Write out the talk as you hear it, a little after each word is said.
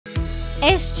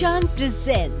S. Chan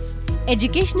presents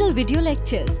educational video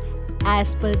lectures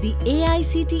as per the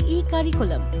AICTE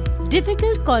curriculum.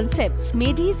 Difficult concepts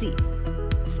made easy.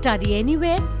 Study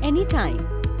anywhere, anytime.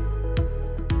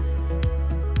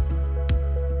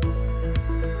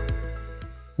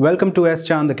 Welcome to S.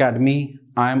 Chand Academy.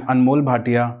 I am Anmol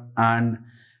Bhatia and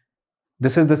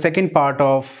this is the second part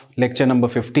of lecture number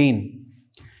 15.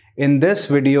 In this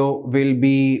video, we'll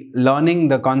be learning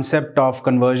the concept of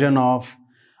conversion of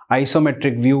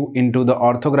isometric view into the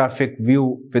orthographic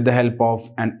view with the help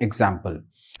of an example.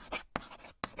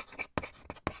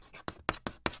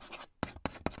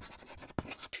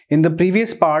 In the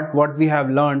previous part, what we have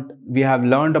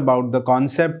learned about the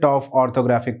concept of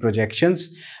orthographic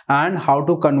projections and how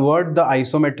to convert the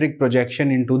isometric projection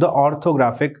into the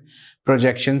orthographic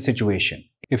projection situation.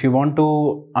 If you want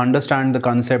to understand the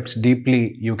concepts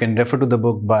deeply, you can refer to the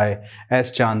book by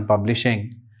S. Chand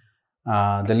Publishing.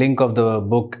 The link of the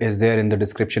book is there in the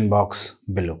description box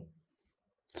below.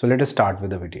 So let us start with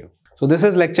the video. So this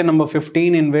is lecture number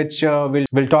 15, in which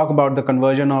we'll talk about the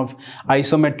conversion of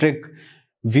isometric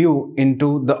view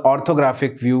into the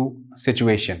orthographic view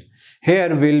situation.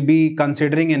 Here we'll be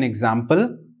considering an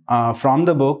example from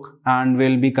the book and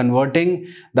we'll be converting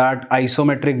that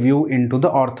isometric view into the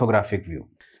orthographic view.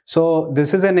 So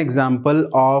this is an example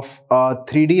of a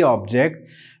 3D object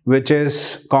which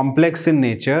is complex in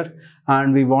nature,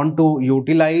 and we want to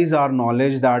utilize our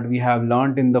knowledge that we have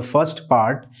learnt in the first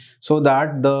part so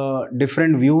that the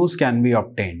different views can be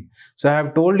obtained. So I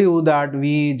have told you that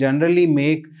we generally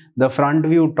make the front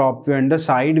view, top view and the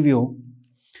side view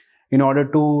in order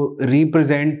to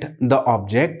represent the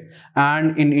object.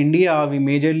 And in India, we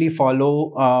majorly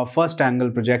follow first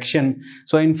angle projection.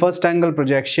 So in first angle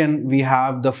projection, we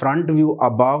have the front view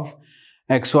above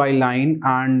XY line,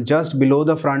 and just below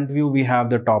the front view, we have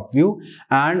the top view.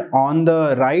 And on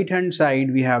the right hand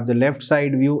side, we have the left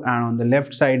side view, and on the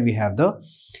left side, we have the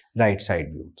right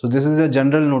side view. So this is a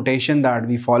general notation that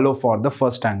we follow for the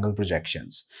first angle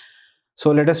projections.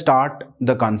 So let us start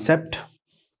the concept.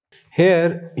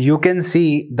 Here you can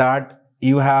see that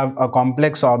you have a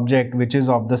complex object which is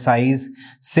of the size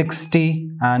 60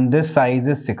 and this size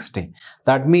is 60.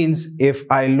 That means if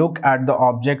I look at the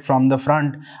object from the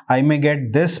front, I may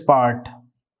get this part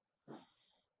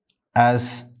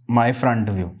as my front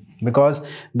view because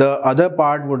the other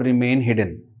part would remain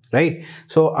hidden, right?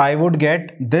 So I would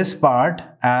get this part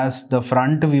as the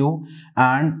front view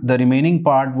and the remaining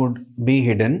part would be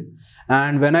hidden.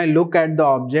 And when I look at the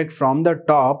object from the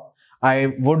top,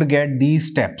 I would get these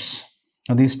steps.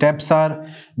 These steps are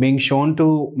being shown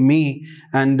to me,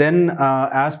 and then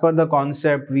as per the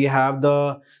concept, we have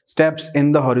the steps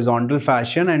in the horizontal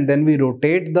fashion, and then we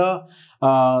rotate the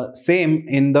same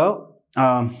in the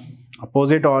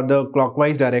opposite or the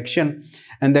clockwise direction,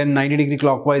 and then 90-degree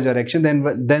clockwise direction.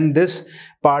 Then this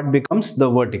part becomes the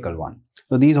vertical one.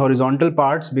 So these horizontal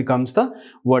parts becomes the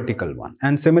vertical one,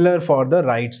 and similar for the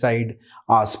right side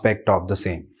aspect of the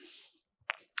same.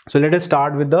 So let us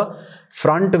start with the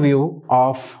front view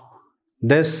of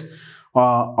this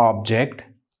object.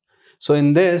 So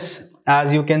in this,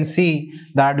 as you can see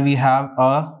that we have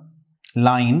a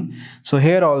line. So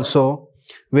here also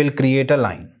we'll create a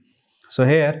line. So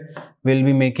here we'll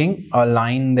be making a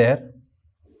line there,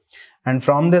 and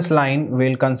from this line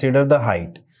we'll consider the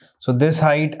height. So this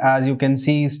height, as you can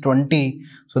see, is 20.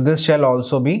 So this shall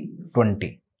also be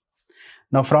 20.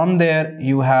 Now from there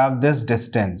you have this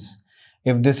distance.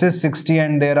 If this is 60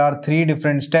 and there are 3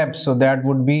 different steps, so that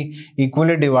would be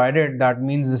equally divided. That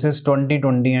means this is 20,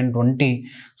 20 and 20.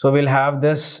 So we'll have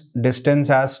this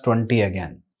distance as 20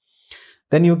 again.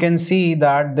 Then you can see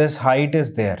that this height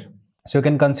is there. So you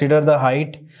can consider the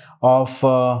height of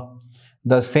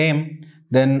the same.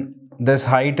 Then this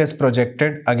height is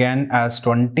projected again as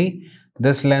 20.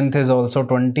 This length is also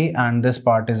 20 and this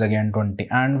part is again 20.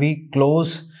 And we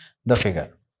close the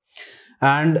figure.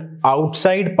 And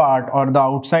outside part or the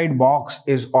outside box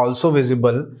is also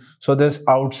visible. So this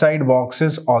outside box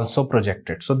is also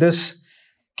projected. So this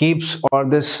keeps, or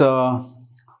this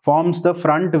forms the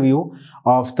front view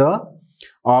of the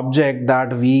object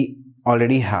that we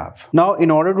already have. Now in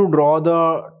order to draw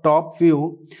the top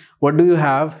view, what do you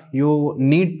have? You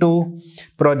need to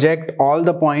project all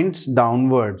the points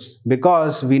downwards,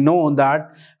 because we know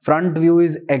that front view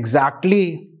is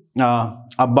exactly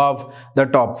above the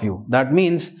top view. That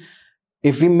means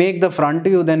if we make the front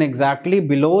view, then exactly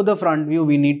below the front view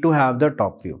we need to have the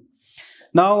top view.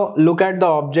 Now look at the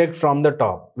object from the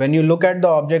top. When you look at the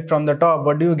object from the top,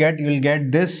 what do you get? You will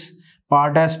get this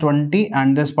part as 20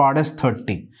 and this part as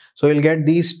 30. So you'll get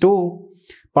these two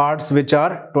parts which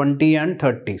are 20 and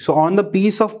 30. So on the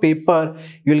piece of paper,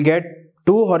 you'll get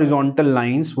two horizontal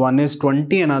lines, one is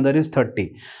 20, another is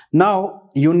 30. Now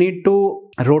you need to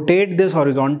rotate this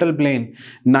horizontal plane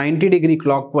 90°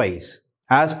 clockwise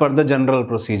as per the general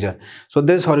procedure. So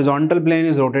this horizontal plane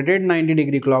is rotated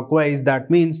 90° clockwise. That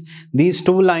means these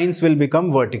two lines will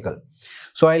become vertical.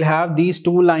 So I'll have these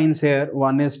two lines here,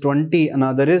 one is 20,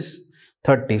 another is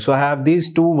 30. So I have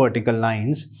these two vertical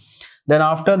lines. Then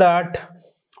after that,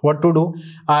 what to do?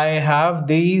 I have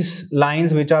these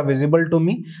lines which are visible to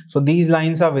me. So these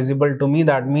lines are visible to me.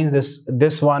 That means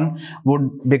this one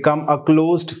would become a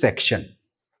closed section.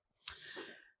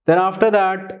 Then after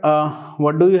that,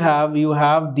 what do you have? You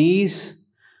have these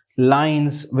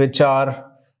lines which are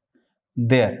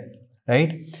there,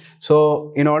 right?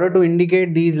 So in order to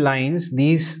indicate these lines,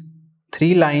 these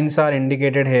three lines are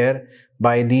indicated here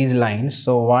by these lines.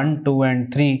 So 1, 2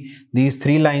 and 3, these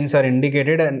three lines are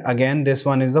indicated, and again this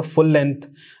one is the full length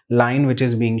line which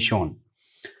is being shown.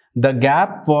 The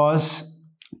gap was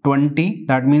 20,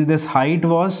 that means this height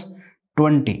was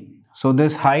 20. So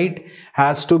this height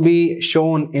has to be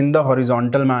shown in the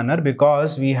horizontal manner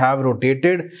because we have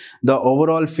rotated the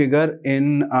overall figure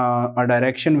in a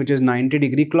direction which is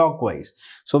 90° clockwise.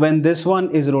 So when this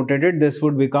one is rotated, this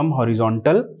would become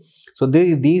horizontal. So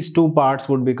these two parts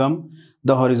would become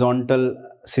the horizontal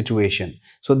situation.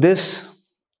 So this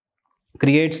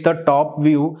creates the top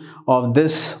view of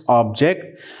this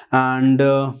object, and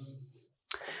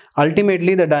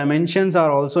ultimately the dimensions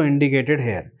are also indicated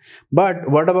here. But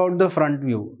what about the front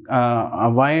view?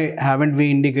 Why haven't we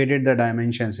indicated the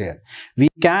dimensions here? We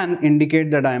can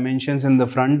indicate the dimensions in the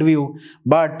front view,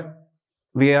 but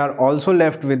we are also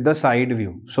left with the side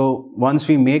view. So once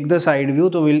we make the side view,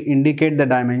 so we'll indicate the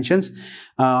dimensions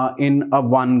in a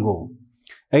one go.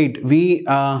 Right? We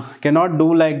cannot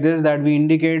do like this, that we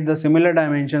indicate the similar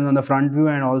dimensions on the front view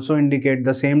and also indicate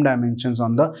the same dimensions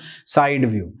on the side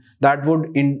view. That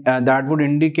would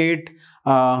indicate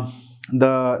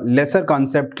the lesser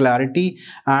concept clarity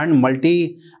and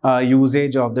multi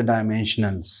usage of the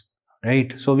dimensionals,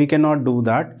 right? So we cannot do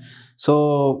that.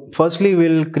 So firstly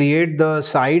we'll create the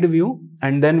side view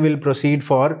and then we'll proceed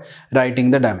for writing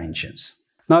the dimensions.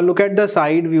 Now look at the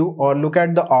side view, or look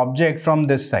at the object from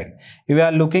this side. If we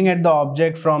are looking at the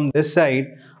object from this side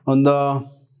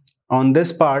on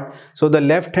this part, so the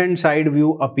left hand side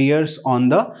view appears on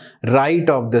the right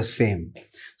of the same.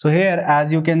 So here,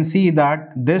 as you can see that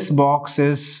this box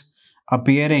is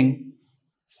appearing.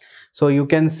 So you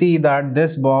can see that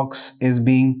this box is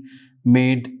being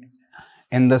made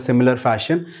in the similar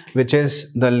fashion, which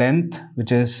is the length,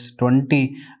 which is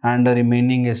 20, and the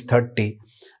remaining is 30.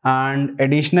 And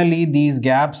additionally, these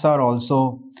gaps are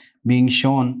also being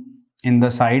shown in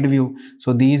the side view.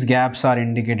 So these gaps are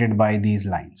indicated by these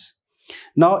lines.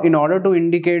 Now, in order to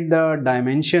indicate the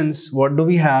dimensions, what do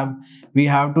we have? We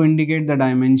have to indicate the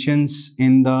dimensions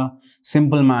in the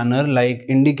simple manner, like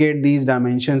indicate these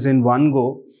dimensions in one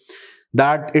go.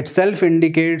 That itself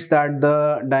indicates that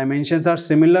the dimensions are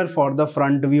similar for the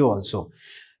front view also.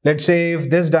 Let's say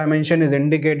if this dimension is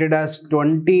indicated as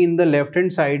 20 in the left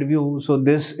hand side view, so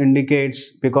this indicates,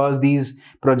 because these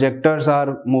projectors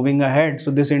are moving ahead,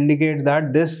 so this indicates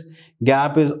that this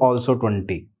gap is also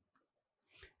 20.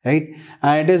 Right?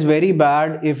 And it is very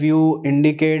bad if you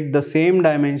indicate the same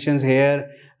dimensions here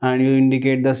and you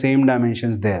indicate the same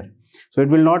dimensions there. So it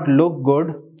will not look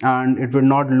good and it will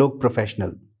not look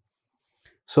professional.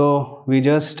 So we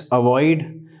just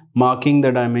avoid marking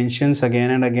the dimensions again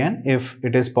and again. If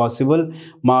it is possible,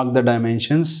 mark the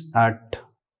dimensions at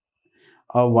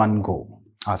a one go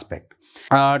aspect.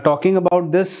 Talking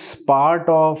about this part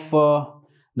of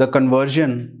the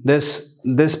conversion, this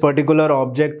particular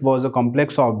object was a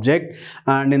complex object,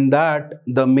 and in that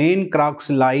the main crux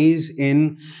lies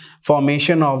in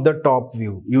formation of the top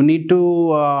view. You need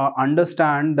to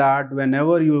understand that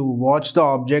whenever you watch the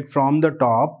object from the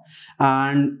top,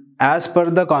 and as per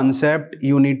the concept,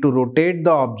 you need to rotate the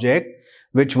object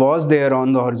which was there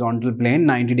on the horizontal plane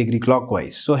 90 degree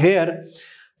clockwise. So here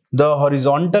the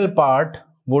horizontal part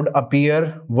would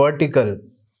appear vertical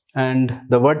and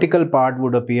the vertical part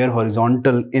would appear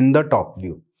horizontal in the top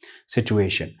view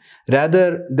situation.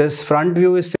 Rather, this front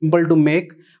view is simple to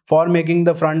make. For making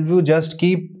the front view, just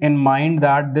keep in mind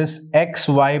that this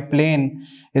XY plane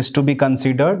is to be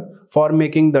considered. For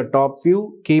making the top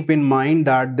view, keep in mind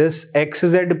that this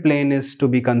XZ plane is to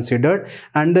be considered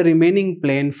and the remaining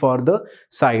plane for the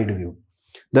side view.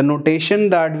 The notation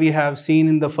that we have seen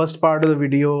in the first part of the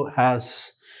video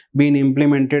has been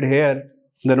implemented here.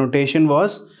 The notation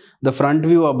was the front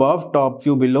view above, top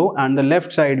view below, and the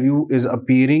left side view is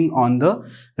appearing on the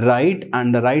right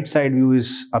and the right side view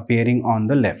is appearing on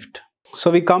the left.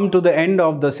 So we come to the end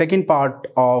of the second part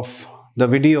of the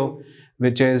video,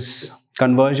 which is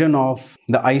conversion of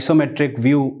the isometric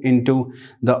view into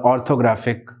the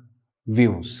orthographic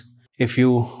views. If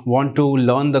you want to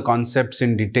learn the concepts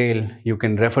in detail, you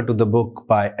can refer to the book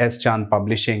by S. Chand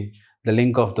Publishing. The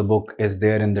link of the book is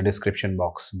there in the description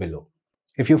box below.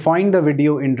 If you find the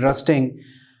video interesting,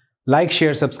 like,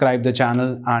 share, subscribe the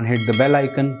channel and hit the bell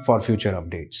icon for future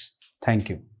updates. Thank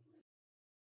you.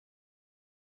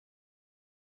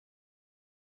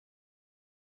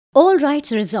 All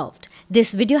rights reserved.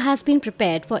 This video has been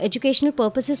prepared for educational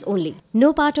purposes only.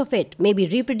 No part of it may be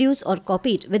reproduced or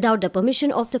copied without the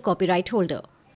permission of the copyright holder.